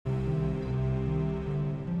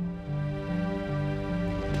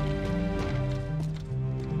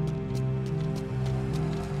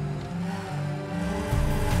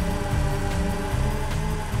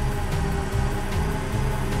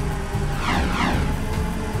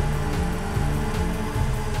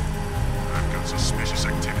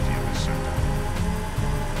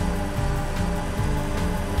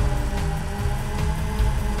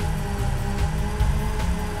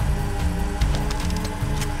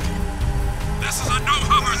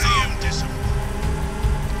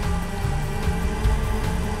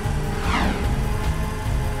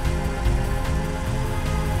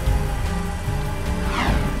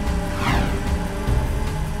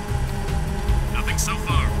so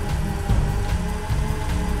far.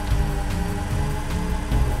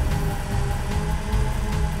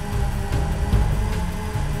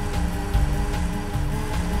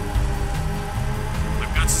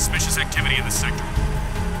 I've got suspicious activity in this sector.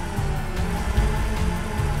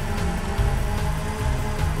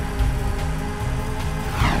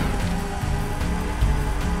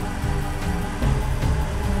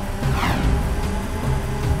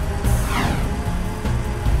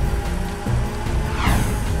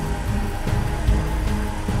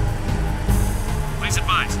 Please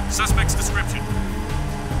advise, suspect's description.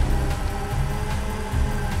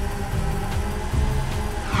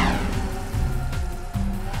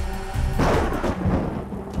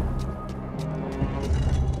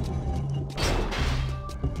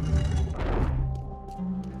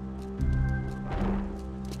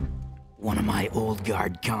 One of my old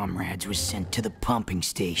guard comrades was sent to the pumping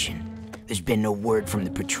station. There's been no word from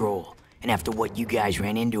the patrol, and after what you guys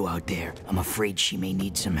ran into out there, I'm afraid she may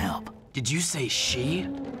need some help. Did you say she?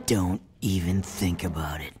 Don't even think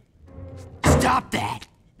about it. Stop that!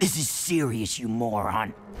 This is serious, you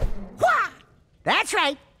moron. Wah! That's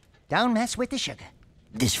right. Don't mess with the sugar.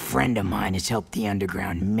 This friend of mine has helped the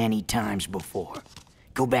underground many times before.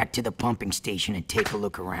 Go back to the pumping station and take a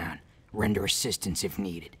look around. Render assistance if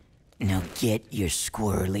needed. Now get your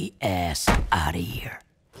squirrely ass out of here.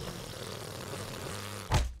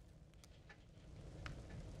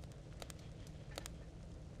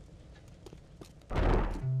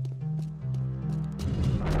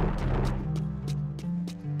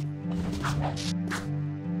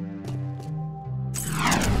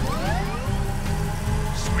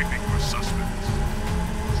 Sweeping for suspects.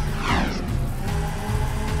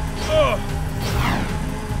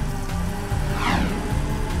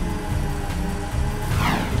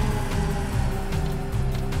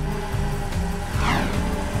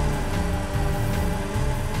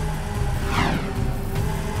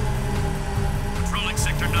 Patrolling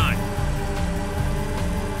Sector 9.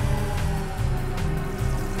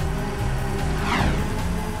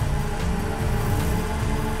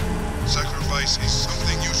 Sacrifice is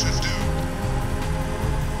something you should do.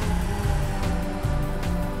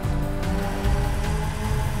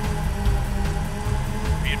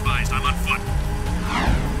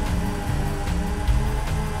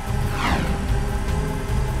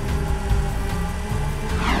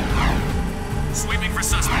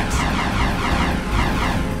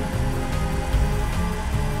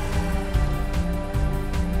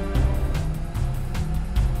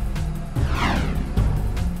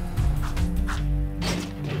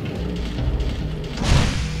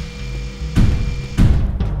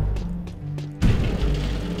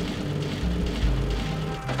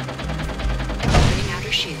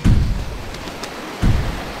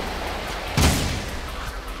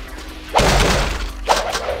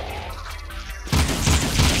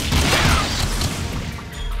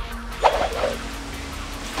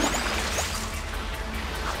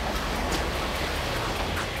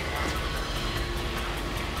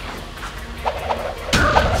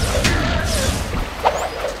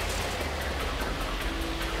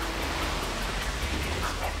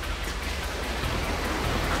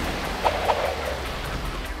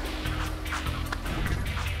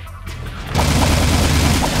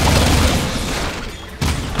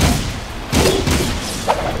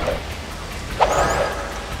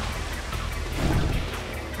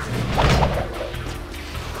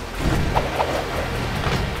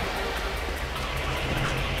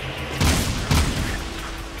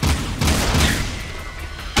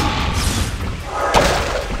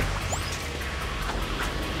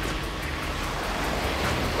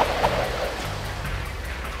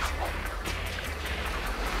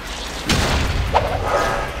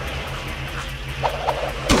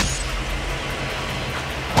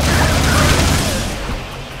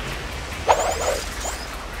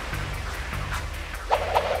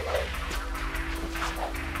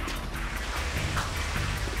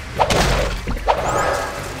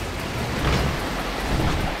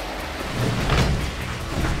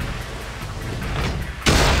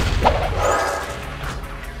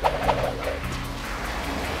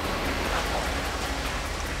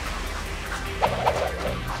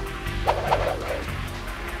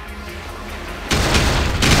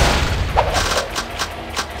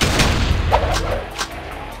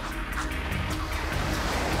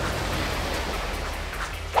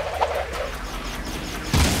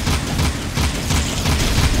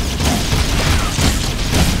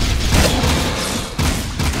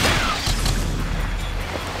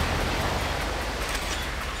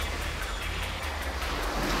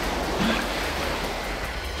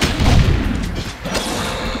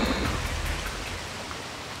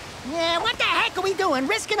 Yeah, what the heck are we doing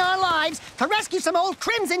risking our lives to rescue some old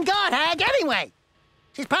Crimson God hag anyway?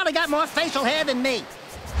 She's probably got more facial hair than me.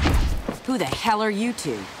 Who the hell are you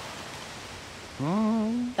two?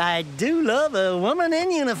 I do love a woman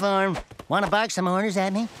in uniform. Want to bark some orders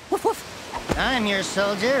at me? Woof woof. I'm your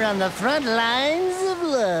soldier on the front lines of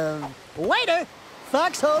love. Waiter,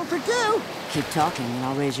 foxhole for two. Keep talking and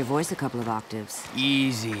I'll raise your voice a couple of octaves.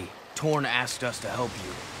 Easy. Torn asked us to help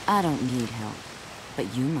you. I don't need help,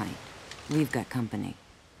 but you might. We've got company.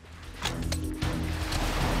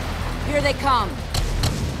 Here they come.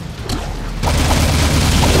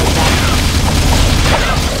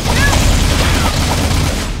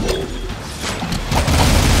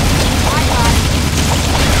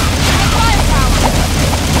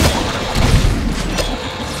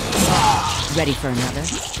 Ready for another?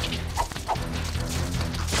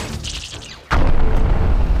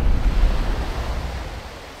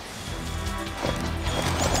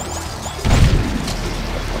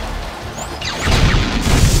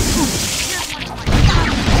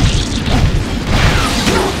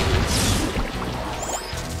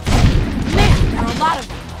 Man, there are a lot of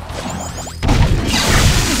them.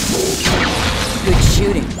 Good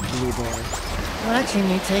shooting, Blueberry. Watching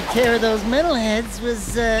you take care of those metalheads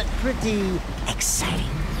was, pretty exciting.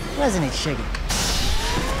 Wasn't it, Sugar?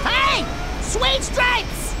 Hey! Sweet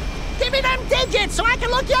Stripes! Give me them digits so I can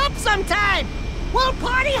look you up sometime! We'll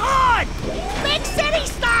party hard! Big city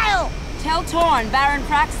style! Tell Torn Baron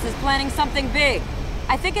Praxis is planning something big.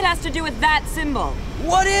 I think it has to do with that symbol.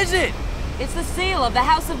 What is it? It's the seal of the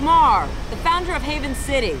House of Mar, the founder of Haven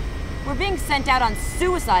City. We're being sent out on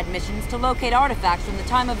suicide missions to locate artifacts from the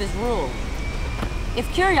time of his rule. If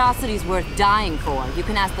curiosity's worth dying for, you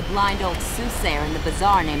can ask the blind old soothsayer in the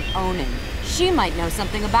bazaar named Onin. She might know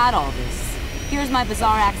something about all this. Here's my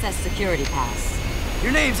bazaar access security pass.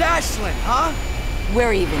 Your name's Ashlyn, huh?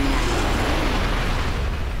 We're even now.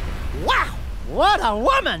 Wow! What a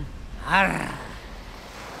woman! Arrgh.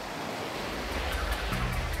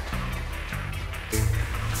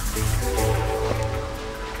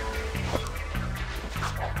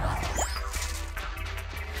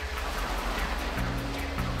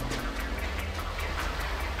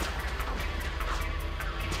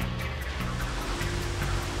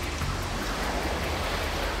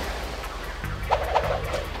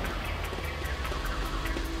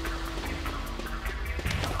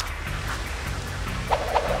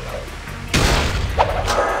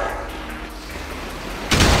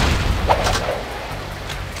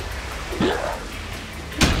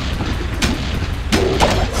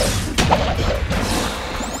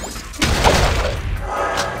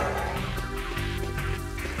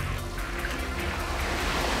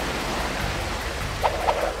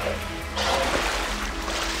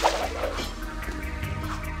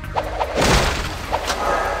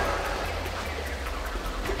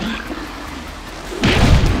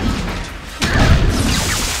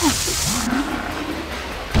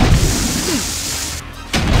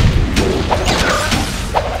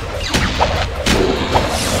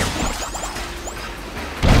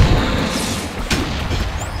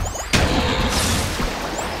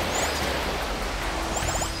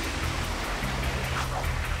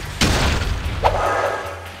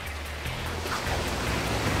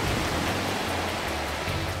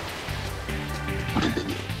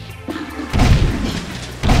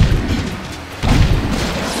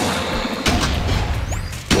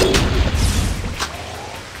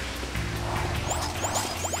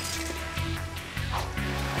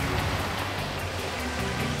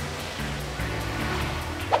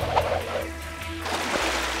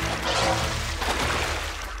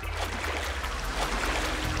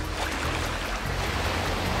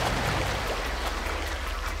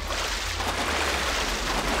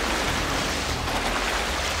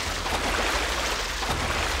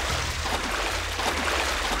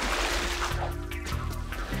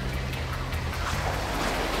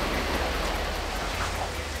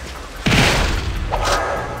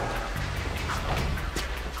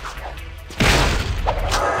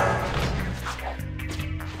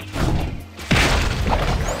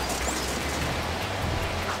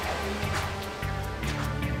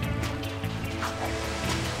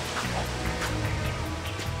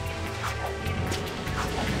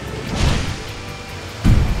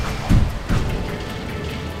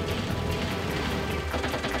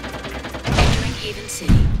 Haven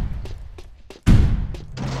City.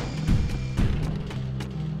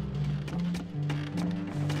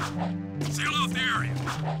 Seal off the area.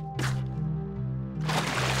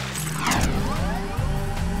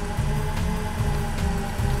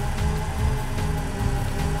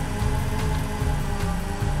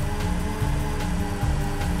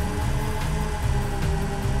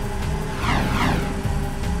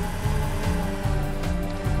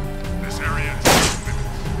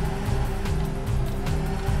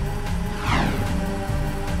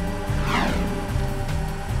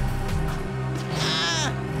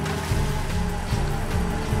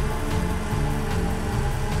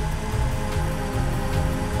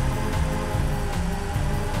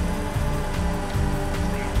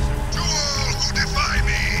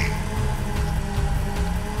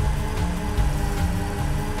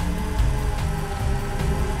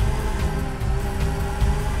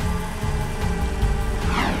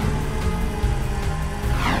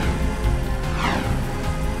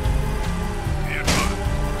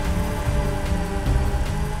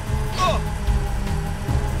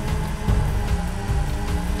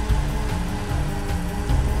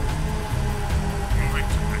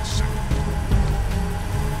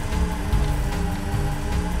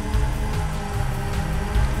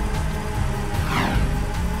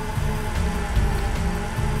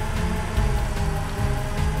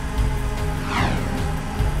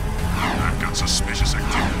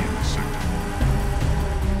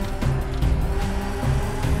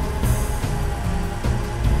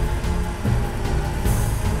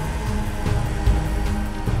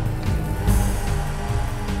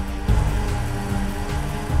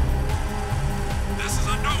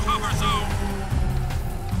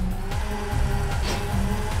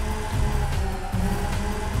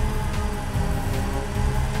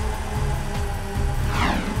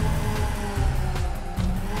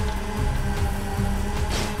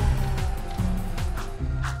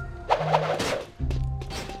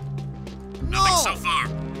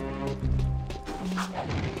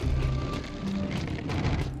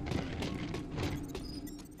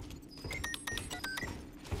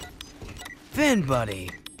 Finn, buddy,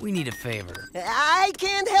 we need a favor. I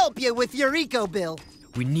can't help you with your eco bill.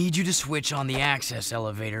 We need you to switch on the access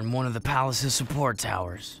elevator in one of the palace's support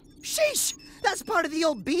towers. Sheesh! That's part of the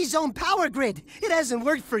old B-zone power grid. It hasn't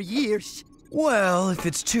worked for years. Well, if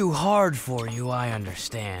it's too hard for you, I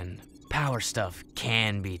understand. Power stuff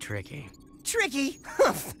can be tricky. Tricky?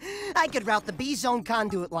 I could route the B-zone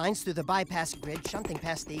conduit lines through the bypass grid, shunting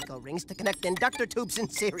past the eco rings to connect inductor tubes in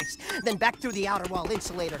series, then back through the outer wall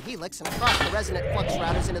insulator helix and across the resonant flux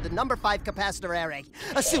routers into the number 5 capacitor array.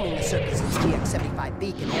 Assuming the circuit's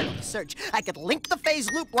GX75B can handle the surge, I could link the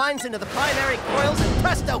phase loop lines into the primary coils and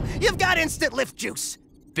presto, you've got instant lift juice!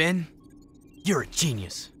 Finn, you're a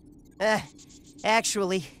genius.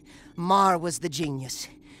 Actually, Mar was the genius.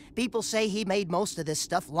 People say he made most of this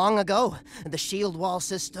stuff long ago. The shield wall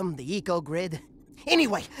system, the eco-grid.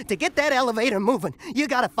 Anyway, to get that elevator moving, you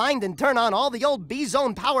gotta find and turn on all the old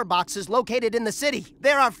B-zone power boxes located in the city.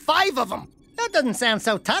 There are 5 of them. That doesn't sound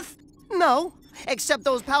so tough. No, except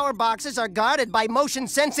those power boxes are guarded by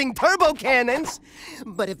motion-sensing turbo cannons.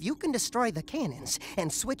 But if you can destroy the cannons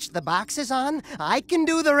and switch the boxes on, I can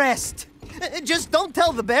do the rest. Just don't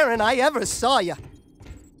tell the Baron I ever saw you.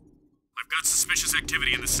 I've got suspicious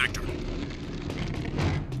activity in the sector.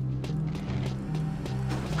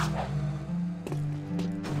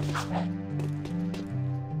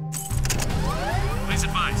 Please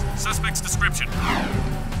advise. Suspect's description.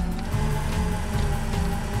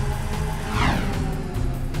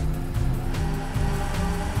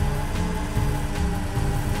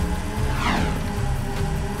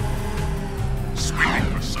 Sweeping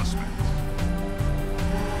for suspect.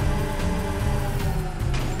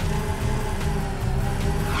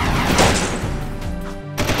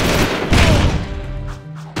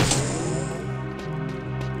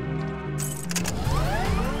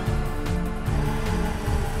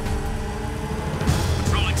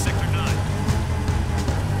 Patrolling Sector 9.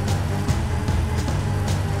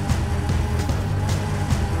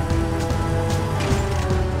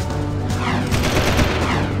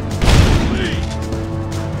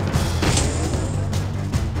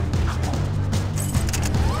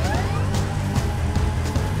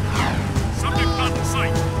 Subject not in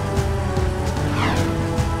sight.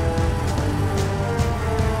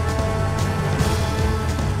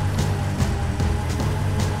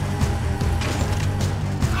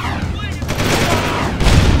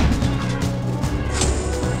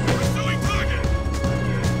 Pursuing target.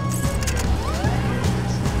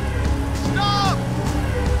 Stop!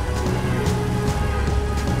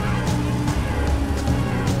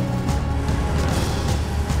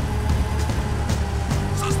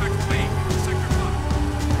 Suspect fleeing into Sector 5.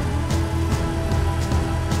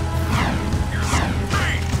 Here's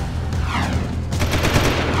 3.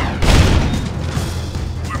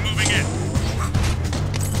 We're moving in.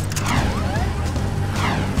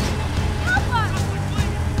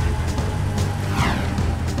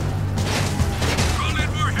 Call in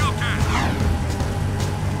more Hellcats.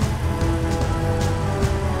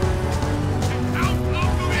 Get out of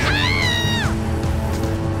the vehicle.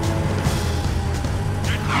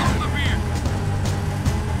 Get out of the vehicle.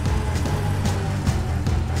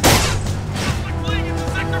 Suspect fleeing into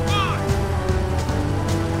Sector 5.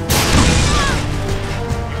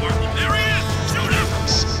 There he is! Shoot him!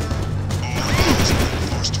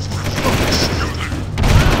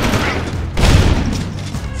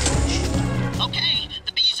 Okay,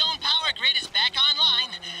 the B-zone power grid is back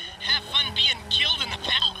online. Have fun being killed in the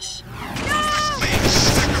palace.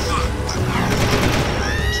 Sector 5.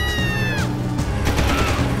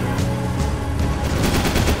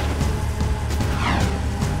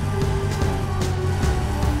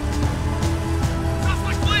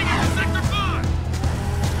 Suspect fleeing into Sector 5.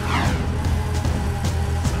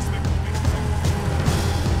 Suspect moving to Sector 5.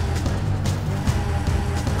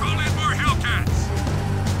 Call in more Hellcats.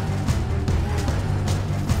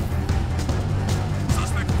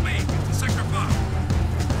 Suspect fleeing into Sector 5.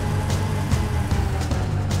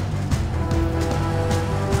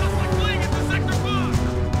 Suspect fleeing into Sector 5.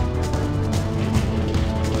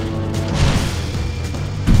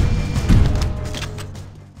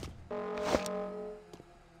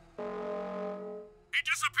 He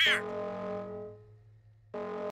disappeared.